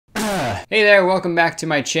Hey there, welcome back to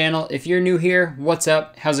my channel. If you're new here, what's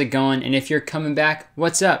up? How's it going? And if you're coming back,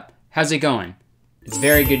 what's up? How's it going? It's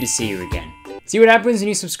very good to see you again. See what happens when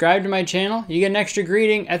you subscribe to my channel? You get an extra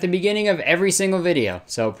greeting at the beginning of every single video.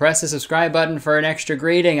 So press the subscribe button for an extra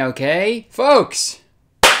greeting, okay? Folks,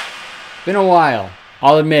 been a while.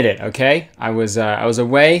 I'll admit it, okay? I was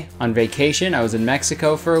away on vacation. I was in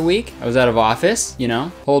Mexico for a week. I was out of office, you know,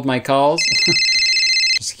 hold my calls.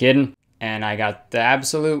 Just kidding. And I got the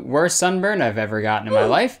absolute worst sunburn I've ever gotten in my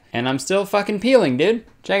life. And I'm still fucking peeling, dude.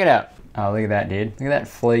 Check it out. Oh, look at that, dude. Look at that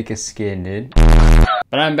flake of skin, dude.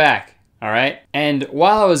 But I'm back, all right? And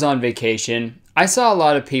while I was on vacation, I saw a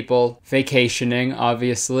lot of people vacationing,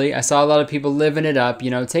 obviously. I saw a lot of people living it up,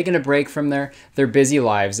 you know, taking a break from their busy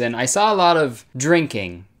lives. And I saw a lot of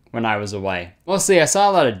drinking when I was away. Mostly, I saw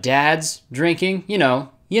a lot of dads drinking, you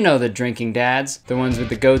know the drinking dads, the ones with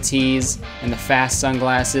the goatees and the fast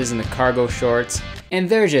sunglasses and the cargo shorts. And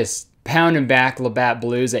they're just pounding back Labatt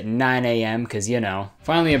Blues at 9 a.m. because, you know,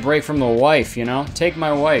 finally a break from the wife, you know? Take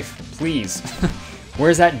my wife, please.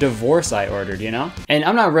 Where's that divorce I ordered, you know? And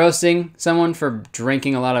I'm not roasting someone for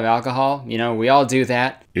drinking a lot of alcohol. You know, we all do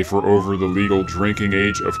that. If we're over the legal drinking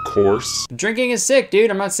age, of course. Drinking is sick, dude.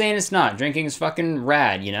 I'm not saying it's not. Drinking is fucking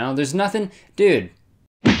rad, you know? There's nothing, dude,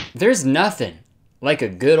 there's nothing like a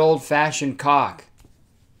good old-fashioned cocktail.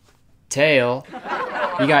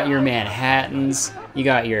 You got your Manhattans, you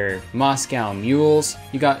got your Moscow Mules,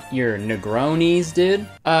 you got your Negronis, dude.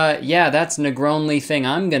 Yeah, that's Negronly thing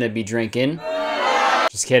I'm gonna be drinking.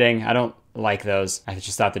 Just kidding, I don't like those. I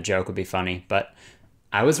just thought the joke would be funny, but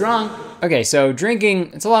I was wrong. Okay, so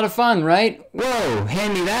drinking, it's a lot of fun, right? Whoa,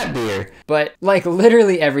 hand me that beer. But like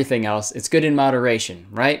literally everything else, it's good in moderation,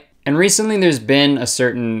 right? And recently there's been a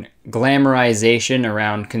certain glamorization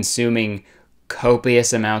around consuming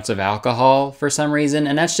copious amounts of alcohol for some reason,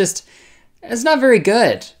 and that's just, it's not very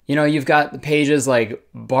good. You know, you've got the pages like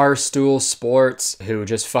Barstool Sports, who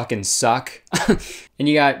just fucking suck. And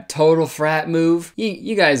you got Total Frat Move.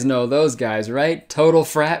 You guys know those guys, right? Total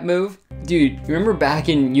Frat Move. Dude, you remember back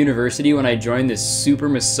in university when I joined this super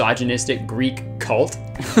misogynistic Greek cult?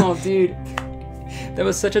 Oh, dude. That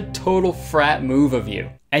was such a total frat move of you.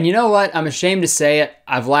 And you know what? I'm ashamed to say it.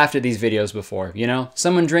 I've laughed at these videos before, you know?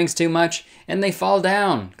 Someone drinks too much and they fall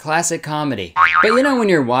down. Classic comedy. But you know when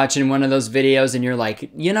you're watching one of those videos and you're like,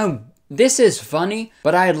 you know, this is funny,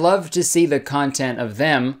 but I'd love to see the content of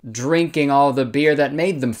them drinking all the beer that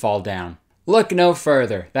made them fall down. Look no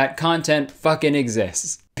further. That content fucking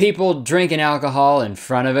exists. People drinking alcohol in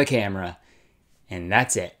front of a camera. And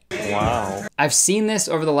that's it. Wow. I've seen this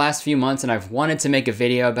over the last few months and I've wanted to make a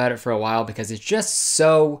video about it for a while because it's just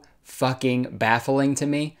so fucking baffling to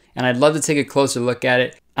me. And I'd love to take a closer look at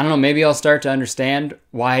it. I don't know, maybe I'll start to understand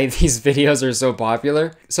why these videos are so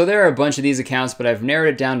popular. So there are a bunch of these accounts, but I've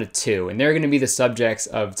narrowed it down to two, and they're gonna be the subjects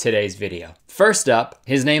of today's video. First up,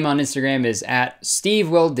 his name on Instagram is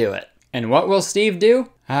 @SteveWillDoIt. And what will Steve do?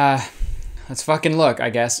 Let's fucking look, I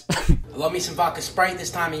guess. Love me some vodka Sprite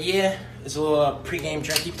this time of year. It's a little pre-game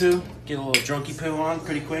drinky poo. Get a little drunky poo on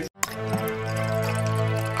pretty quick.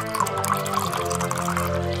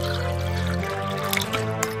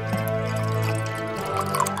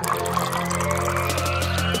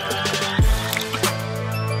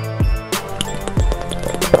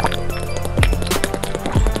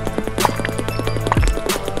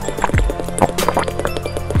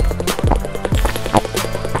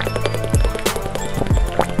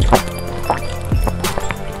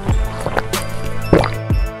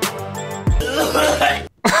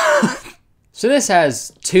 So this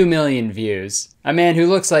has 2 million views. A man who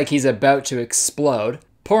looks like he's about to explode,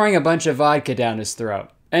 pouring a bunch of vodka down his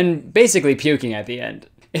throat, and basically puking at the end.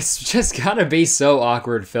 It's just gotta be so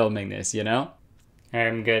awkward filming this, you know?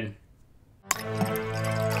 I'm good.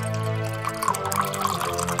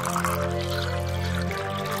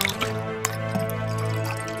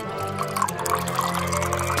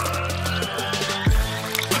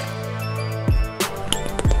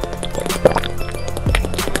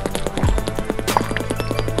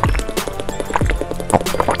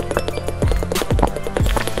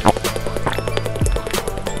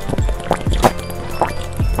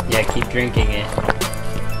 Keep drinking it.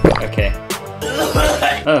 Okay.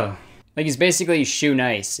 Oh. Like he's basically shoe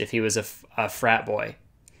nice if he was a frat boy.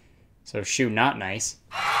 So shoe not nice.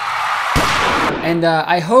 And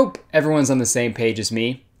I hope everyone's on the same page as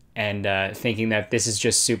me and thinking that this is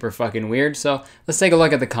just super fucking weird. So let's take a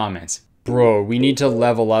look at the comments. Bro, we need to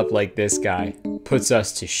level up like this guy. Puts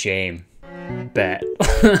us to shame. Bet.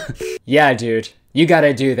 Yeah, dude. You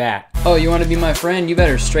gotta do that. Oh, you wanna be my friend? You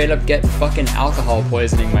better straight up get fucking alcohol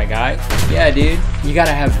poisoning, my guy. Yeah, dude. You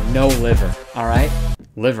gotta have no liver, alright?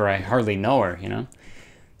 liver, I hardly know her, you know?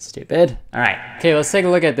 Stupid. All right. Okay, let's take a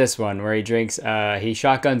look at this one where he drinks, he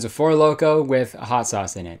shotguns a Four Loko with hot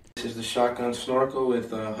sauce in it. This is the shotgun snorkel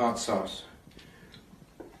with hot sauce.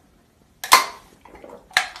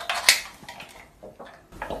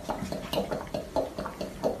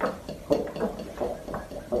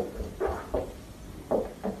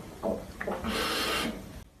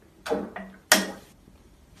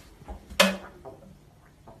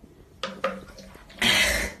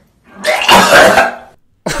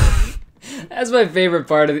 That's my favorite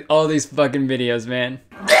part of all these fucking videos, man.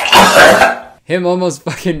 Him almost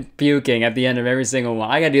fucking puking at the end of every single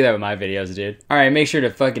one. I gotta do that with my videos, dude. Alright, make sure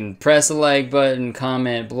to fucking press the like button,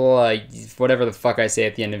 comment, blah, whatever the fuck I say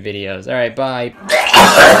at the end of videos. Alright, bye.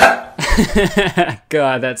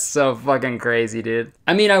 God, that's so fucking crazy, dude.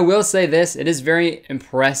 I mean, I will say this. It is very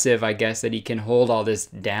impressive, I guess, that he can hold all this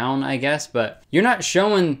down, I guess. But you're not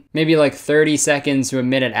showing maybe like 30 seconds to a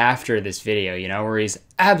minute after this video, you know, where he's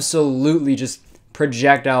absolutely just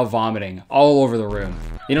projectile vomiting all over the room.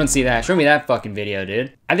 You don't see that. Show me that fucking video,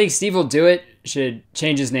 dude. I think Steve Will Do It should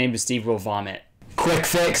change his name to Steve Will Vomit. Quick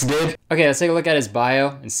fix, dude. Okay, let's take a look at his bio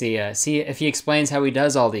and see if he explains how he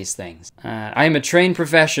does all these things. I am a trained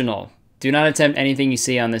professional. Do not attempt anything you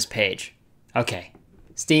see on this page. Okay.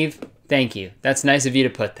 Steve, thank you. That's nice of you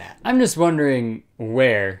to put that. I'm just wondering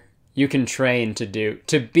where you can train to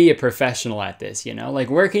be a professional at this, you know?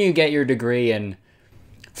 Like, where can you get your degree in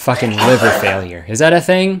fucking liver failure? Is that a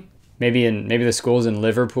thing? Maybe the school's in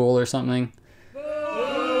Liverpool or something?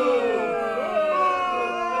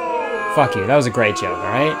 Fuck you, that was a great joke,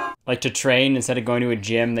 alright? Like, to train, instead of going to a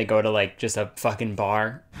gym, they go to, like, just a fucking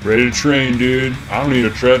bar. Ready to train, dude. I don't need a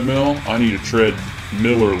treadmill. I need a tread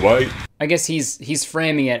Miller Lite. I guess he's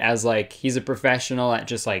framing it as, like, he's a professional at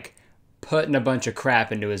just, like, putting a bunch of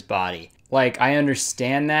crap into his body. Like, I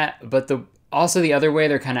understand that, but also the other way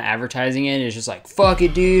they're kind of advertising it is just like, fuck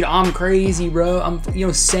it, dude, I'm crazy, bro.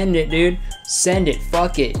 Send it, dude. Send it,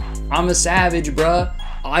 fuck it. I'm a savage, bro.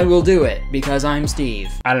 I will do it because I'm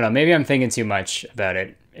Steve. I don't know, maybe I'm thinking too much about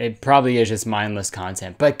it. It probably is just mindless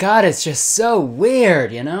content, but God, it's just so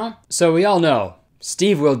weird, you know? So we all know,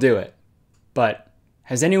 Steve will do it. But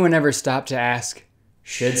has anyone ever stopped to ask,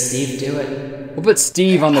 should Steve do it? We'll put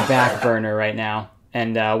Steve on the back burner right now,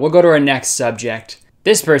 and we'll go to our next subject.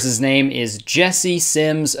 This person's name is Jesse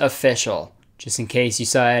Sims Official. Just in case you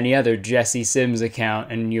saw any other Jesse Sims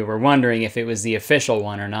account and you were wondering if it was the official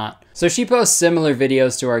one or not. So she posts similar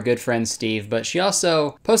videos to our good friend Steve, but she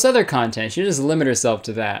also posts other content. She doesn't limit herself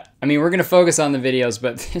to that. I mean, we're gonna focus on the videos,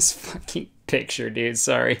 but this fucking picture, dude,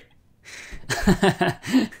 sorry.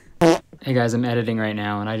 Hey guys, I'm editing right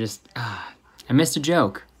now and I missed a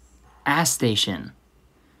joke. Ass station.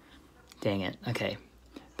 Dang it, okay.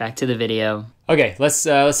 Back to the video. Okay, let's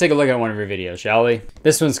take a look at one of her videos, shall we?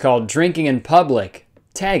 This one's called Drinking in Public.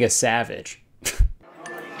 Tag a Savage.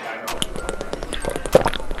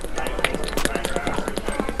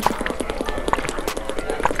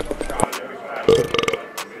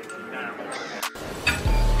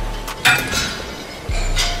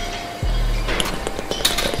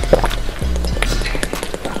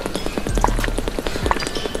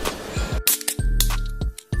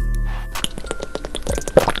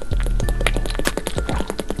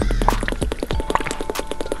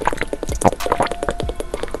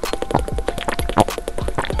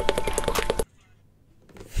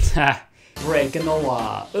 Breaking the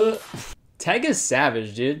law. Tag a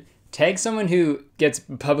savage, dude. Tag someone who gets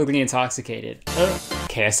publicly intoxicated.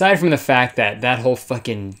 Okay, aside from the fact that that whole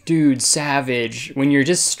fucking dude savage, when you're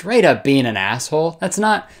just straight up being an asshole, that's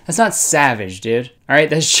not savage, dude. All right,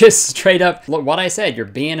 that's just straight up what I said. You're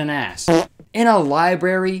being an ass. In a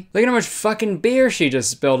library, look at how much fucking beer she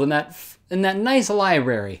just spilled in that nice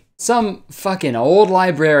library. Some fucking old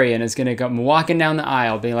librarian is gonna come walking down the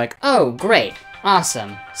aisle being like, oh, great.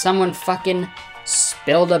 Awesome. Someone fucking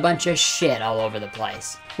spilled a bunch of shit all over the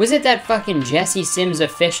place. Was it that fucking Jesse Sims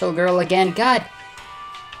Official girl again? God.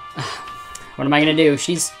 What am I gonna do?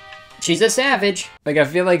 She's a savage. Like, I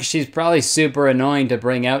feel like she's probably super annoying to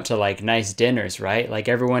bring out to, like, nice dinners, right? Like,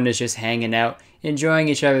 everyone is just hanging out, enjoying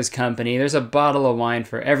each other's company. There's a bottle of wine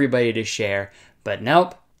for everybody to share. But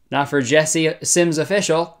nope, not for Jesse Sims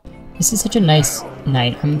Official. This is such a nice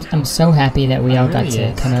night. I'm so happy that we all got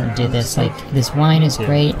to come out and do this. Like, this wine is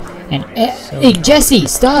great. And hey, Jesse,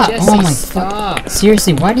 stop! Oh my fuck!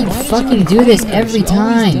 Seriously, why do you fucking do this every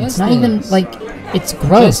time? It's not even like it's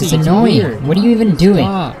gross. It's annoying. What are you even doing?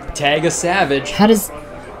 Tag a savage. How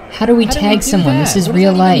do we tag someone? This is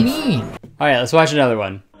real life. All right, let's watch another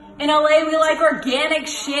one. In LA, we like organic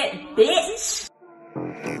shit, bitch.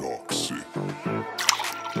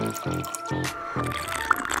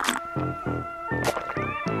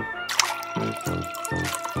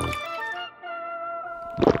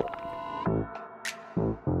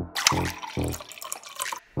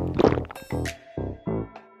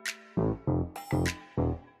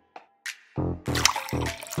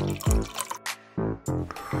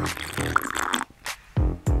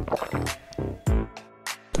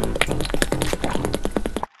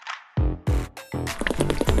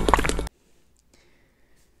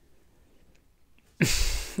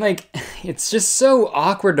 Like, it's just so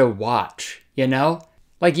awkward to watch, you know?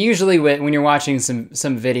 Like, usually when you're watching some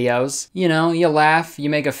videos, you know, you laugh, you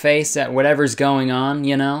make a face at whatever's going on,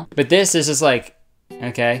 you know? But this is just like,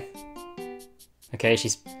 okay. Okay,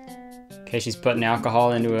 she's putting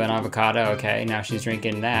alcohol into an avocado. Okay, now she's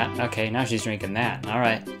drinking that. Okay, now she's drinking that. All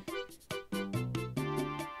right.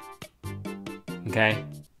 Okay.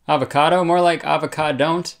 Avocado, more like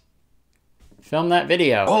avocado-don't. Film that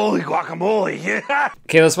video. Holy guacamole, yeah!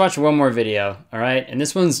 Okay, let's watch one more video, all right? And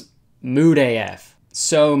this one's mood AF.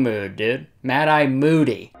 So mood, dude. Mad Eye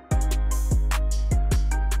Moody.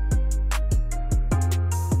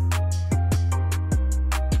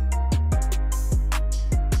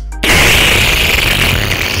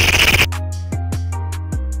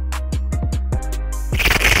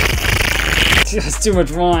 That's too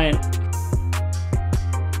much wine.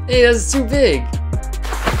 Hey, that's too big.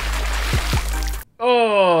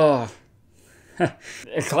 Oh.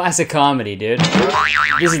 A classic comedy, dude.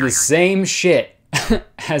 This is the same shit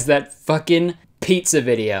as that fucking pizza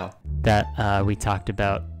video that we talked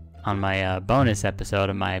about on my bonus episode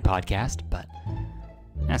of my podcast, but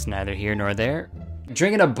that's neither here nor there.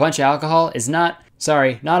 Drinking a bunch of alcohol is not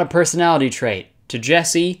a personality trait to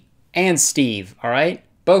Jesse and Steve, all right?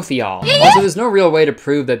 Both of y'all. Also, there's no real way to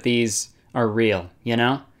prove that these are real, you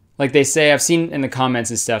know? Like they say, I've seen in the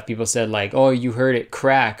comments and stuff, people said like, oh, you heard it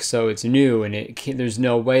crack, so it's new, and there's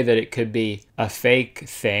no way that it could be a fake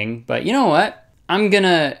thing. But you know what? I'm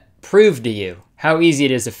gonna prove to you how easy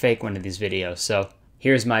it is to fake one of these videos. So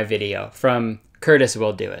here's my video from Kurtis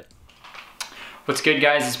Will Do It. What's good,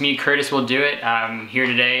 guys? It's me, Kurtis Will Do It. I'm here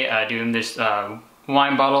today doing this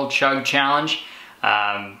wine bottle chug challenge.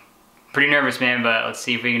 Pretty nervous, man, but let's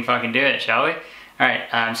see if we can fucking do it, shall we? All right,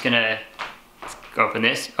 I'm just gonna open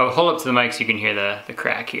this. Oh, hold up to the mic so you can hear the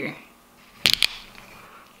crack here.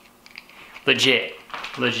 Legit,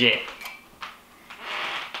 legit.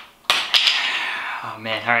 Oh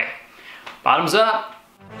man, all right. Bottoms up.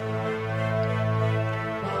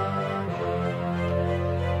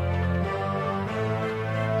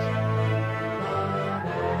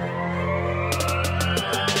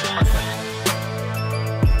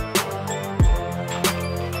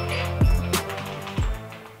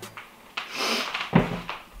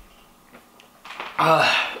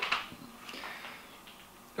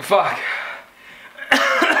 Fuck.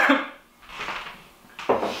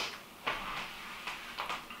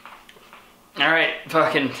 Alright,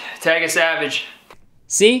 fucking tag a savage.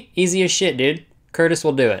 See? Easy as shit, dude. Kurtis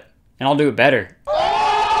will do it. And I'll do it better.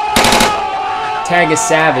 Tag a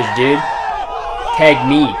savage, dude. Tag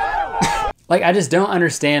me. Like, I just don't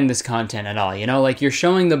understand this content at all, you know? Like, you're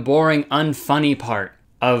showing the boring, unfunny part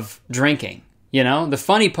of drinking. You know, the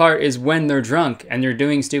funny part is when they're drunk and they're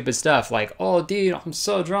doing stupid stuff like, oh, dude, I'm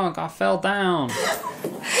so drunk, I fell down.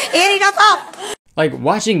 Like,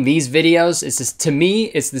 watching these videos, it's just, to me,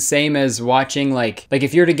 it's the same as watching, like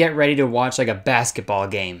if you're to get ready to watch, like, a basketball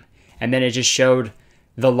game, and then it just showed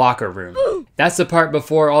the locker room. That's the part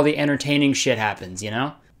before all the entertaining shit happens, you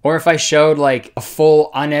know? Or if I showed, like, a full,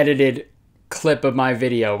 unedited clip of my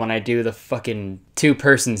video when I do the fucking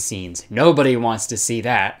two-person scenes. Nobody wants to see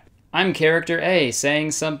that. I'm character A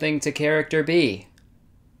saying something to character B.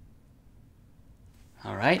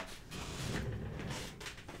 All right.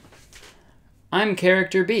 I'm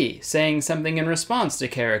character B saying something in response to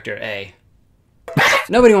character A.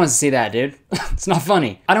 Nobody wants to see that, dude. It's not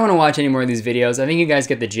funny. I don't want to watch any more of these videos. I think you guys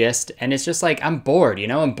get the gist, and it's just like, I'm bored, you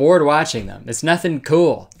know? I'm bored watching them. It's nothing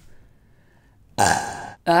cool.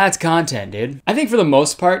 That's content, dude. I think for the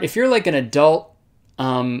most part, if you're like an adult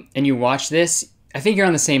and you watch this, I think you're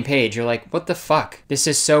on the same page. You're like, what the fuck? This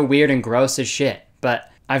is so weird and gross as shit.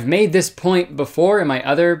 But I've made this point before in my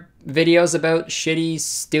other videos about shitty,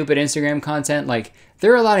 stupid Instagram content. Like,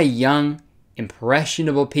 there are a lot of young,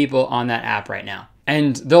 impressionable people on that app right now.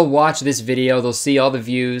 And they'll watch this video, they'll see all the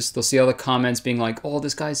views, they'll see all the comments being like, oh,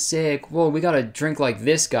 this guy's sick. Whoa, we gotta drink like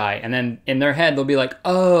this guy. And then in their head, they'll be like,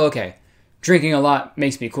 oh, okay. Drinking a lot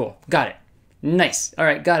makes me cool. Got it. Nice. All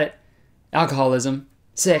right, got it. Alcoholism.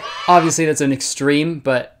 Sick. Obviously, that's an extreme,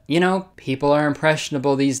 but, you know, people are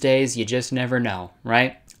impressionable these days. You just never know,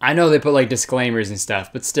 right? I know they put like disclaimers and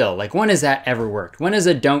stuff, but still, like when has that ever worked? When has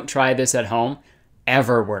a don't try this at home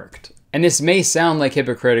ever worked? And this may sound like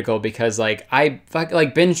hypocritical because like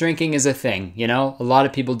like binge drinking is a thing, you know? A lot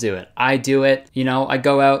of people do it. I do it, you know, I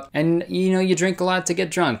go out and you know, you drink a lot to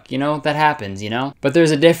get drunk, you know? That happens, you know? But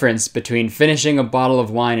there's a difference between finishing a bottle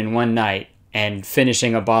of wine in one night and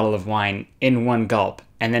finishing a bottle of wine in one gulp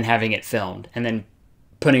and then having it filmed and then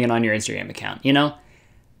putting it on your Instagram account, you know?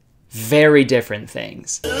 Very different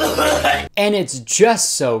things. And it's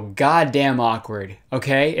just so goddamn awkward,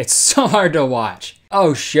 okay? It's so hard to watch.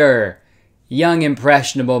 Oh, sure, young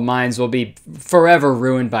impressionable minds will be forever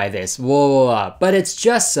ruined by this, but it's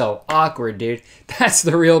just so awkward, dude. That's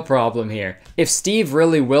the real problem here. If Steve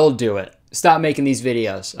really will do it, stop making these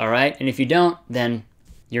videos, all right? And if you don't, then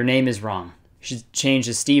your name is wrong. You should change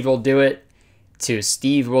the Steve will do it to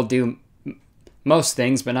Steve will do most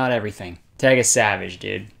things, but not everything. Tag a savage,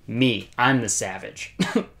 dude. Me. I'm the savage.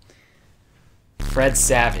 Fred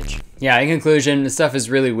Savage. Yeah, in conclusion, this stuff is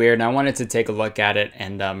really weird, and I wanted to take a look at it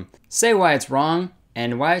and say why it's wrong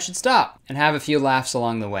and why it should stop, and have a few laughs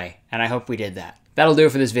along the way, and I hope we did that. That'll do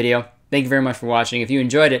it for this video. Thank you very much for watching. If you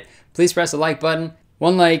enjoyed it, please press the like button.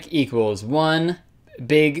 1 like equals 1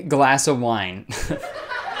 big glass of wine.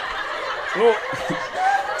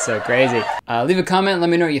 So crazy. Leave a comment, let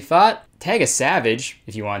me know what you thought. Tag a savage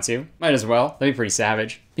if you want to. Might as well. That'd be pretty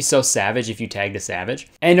savage. Be so savage if you tagged a savage.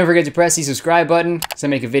 And don't forget to press the subscribe button because I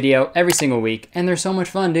make a video every single week and they're so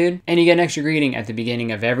much fun, dude. And you get an extra greeting at the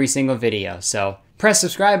beginning of every single video. So press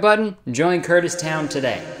subscribe button, join Kurtis Town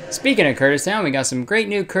today. Speaking of Kurtis Town, we got some great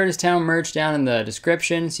new Kurtis Town merch down in the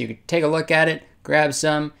description so you can take a look at it, grab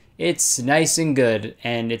some. It's nice and good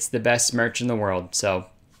and it's the best merch in the world. So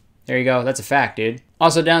there you go. That's a fact, dude.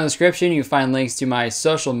 Also, down in the description, you find links to my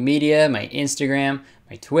social media, my Instagram,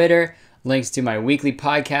 my Twitter, links to my weekly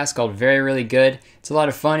podcast called Very Really Good. It's a lot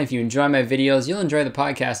of fun. If you enjoy my videos, you'll enjoy the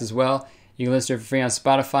podcast as well. You can listen to it for free on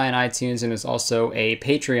Spotify and iTunes, and there's also a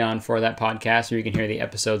Patreon for that podcast where you can hear the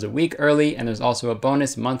episodes a week early, and there's also a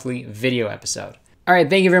bonus monthly video episode. All right,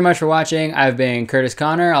 thank you very much for watching. I've been Kurtis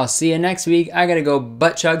Connor. I'll see you next week. I gotta go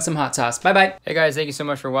butt chug some hot sauce. Bye-bye. Hey guys, thank you so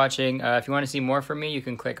much for watching. If you want to see more from me, you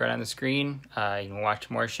can click right on the screen. You can watch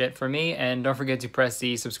more shit from me, and don't forget to press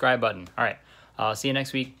the subscribe button. All right, I'll see you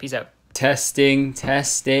next week. Peace out. Testing,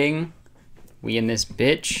 testing. We in this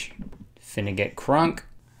bitch. Finna get crunk.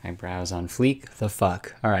 Eyebrows on fleek. The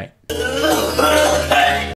fuck. All right.